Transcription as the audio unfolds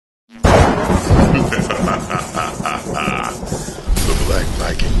The Black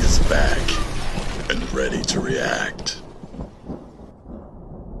Viking is back and ready to react.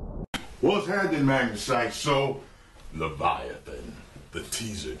 What's happening, Magnus? So, Leviathan, the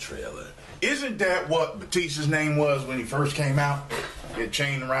teaser trailer. Isn't that what Batista's name was when he first came out? He had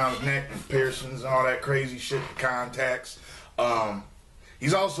chain around his neck and piercings and all that crazy shit, the contacts.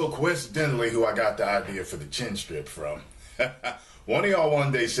 He's also coincidentally who I got the idea for the chin strip from. One of y'all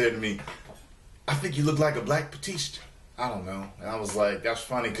one day said to me, I think you look like a black Batista. I don't know. And I was like, that's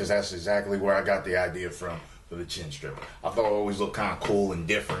funny because that's exactly where I got the idea from for the chin strip. I thought it always looked kind of cool and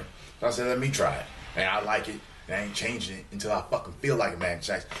different. So I said, let me try it. And I like it. And I ain't changing it until I fucking feel like it, man.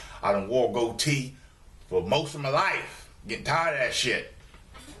 I done wore goatee for most of my life. Getting tired of that shit.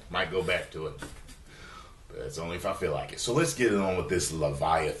 Might go back to it. But it's only if I feel like it. So let's get it on with this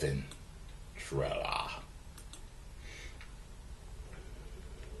Leviathan trailer.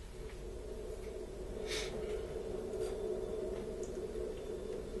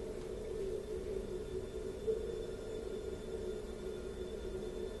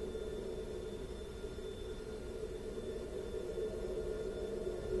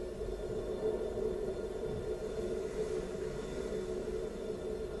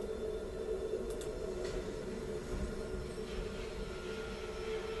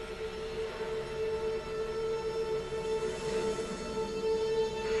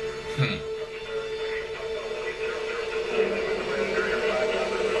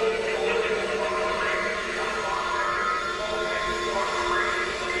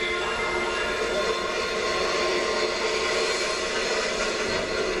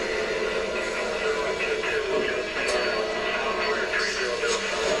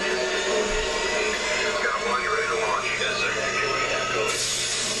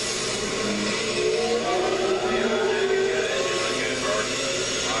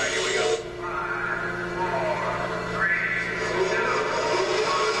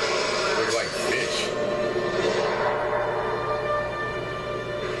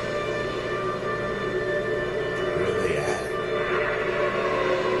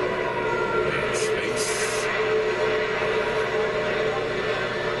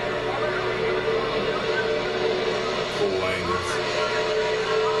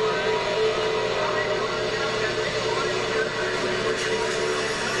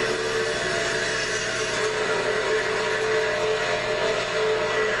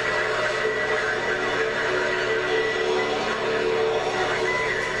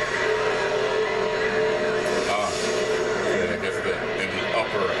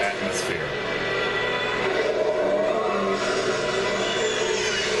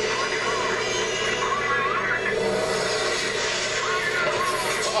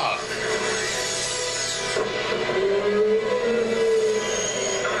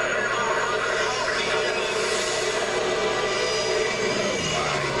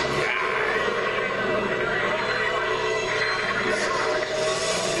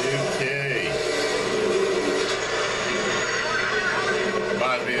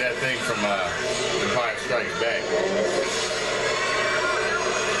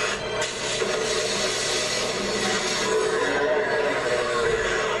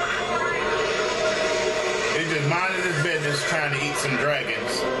 Minding his business, trying to eat some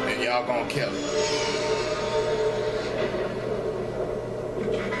dragons, and y'all gonna kill him.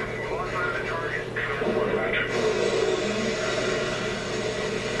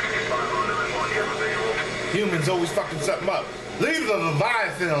 Humans always fucking something up. Leave the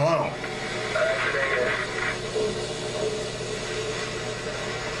Leviathan alone.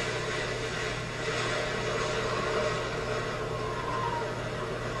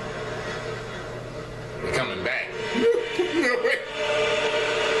 They're coming back.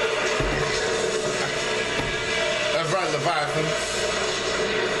 That's right, Leviathan.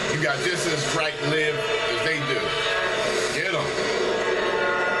 You got just as right to live as they do. Get them.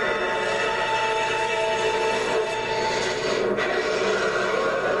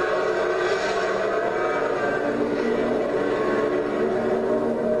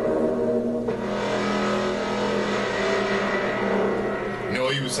 You know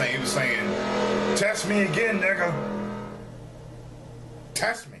what he was saying? He was saying, test me again, nigga.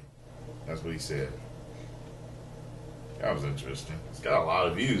 Test me. That's what he said. That was interesting. It's got a lot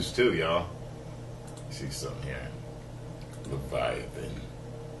of views too, y'all. See something here. Leviathan.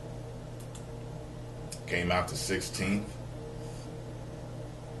 Came out the 16th.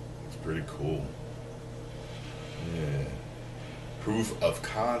 It's pretty cool. Yeah. Proof of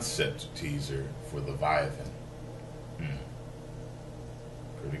concept teaser for Leviathan.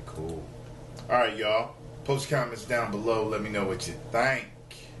 Pretty cool. Alright, y'all. Post comments down below. Let me know what you think.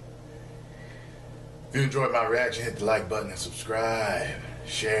 If you enjoyed my reaction, hit the like button and subscribe.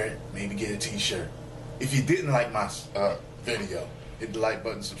 Share it, maybe get a t-shirt. If you didn't like my video, hit the like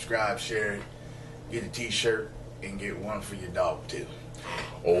button, subscribe, share it, get a t-shirt, and get one for your dog too.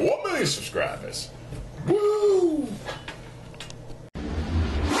 1 million subscribers. Woo!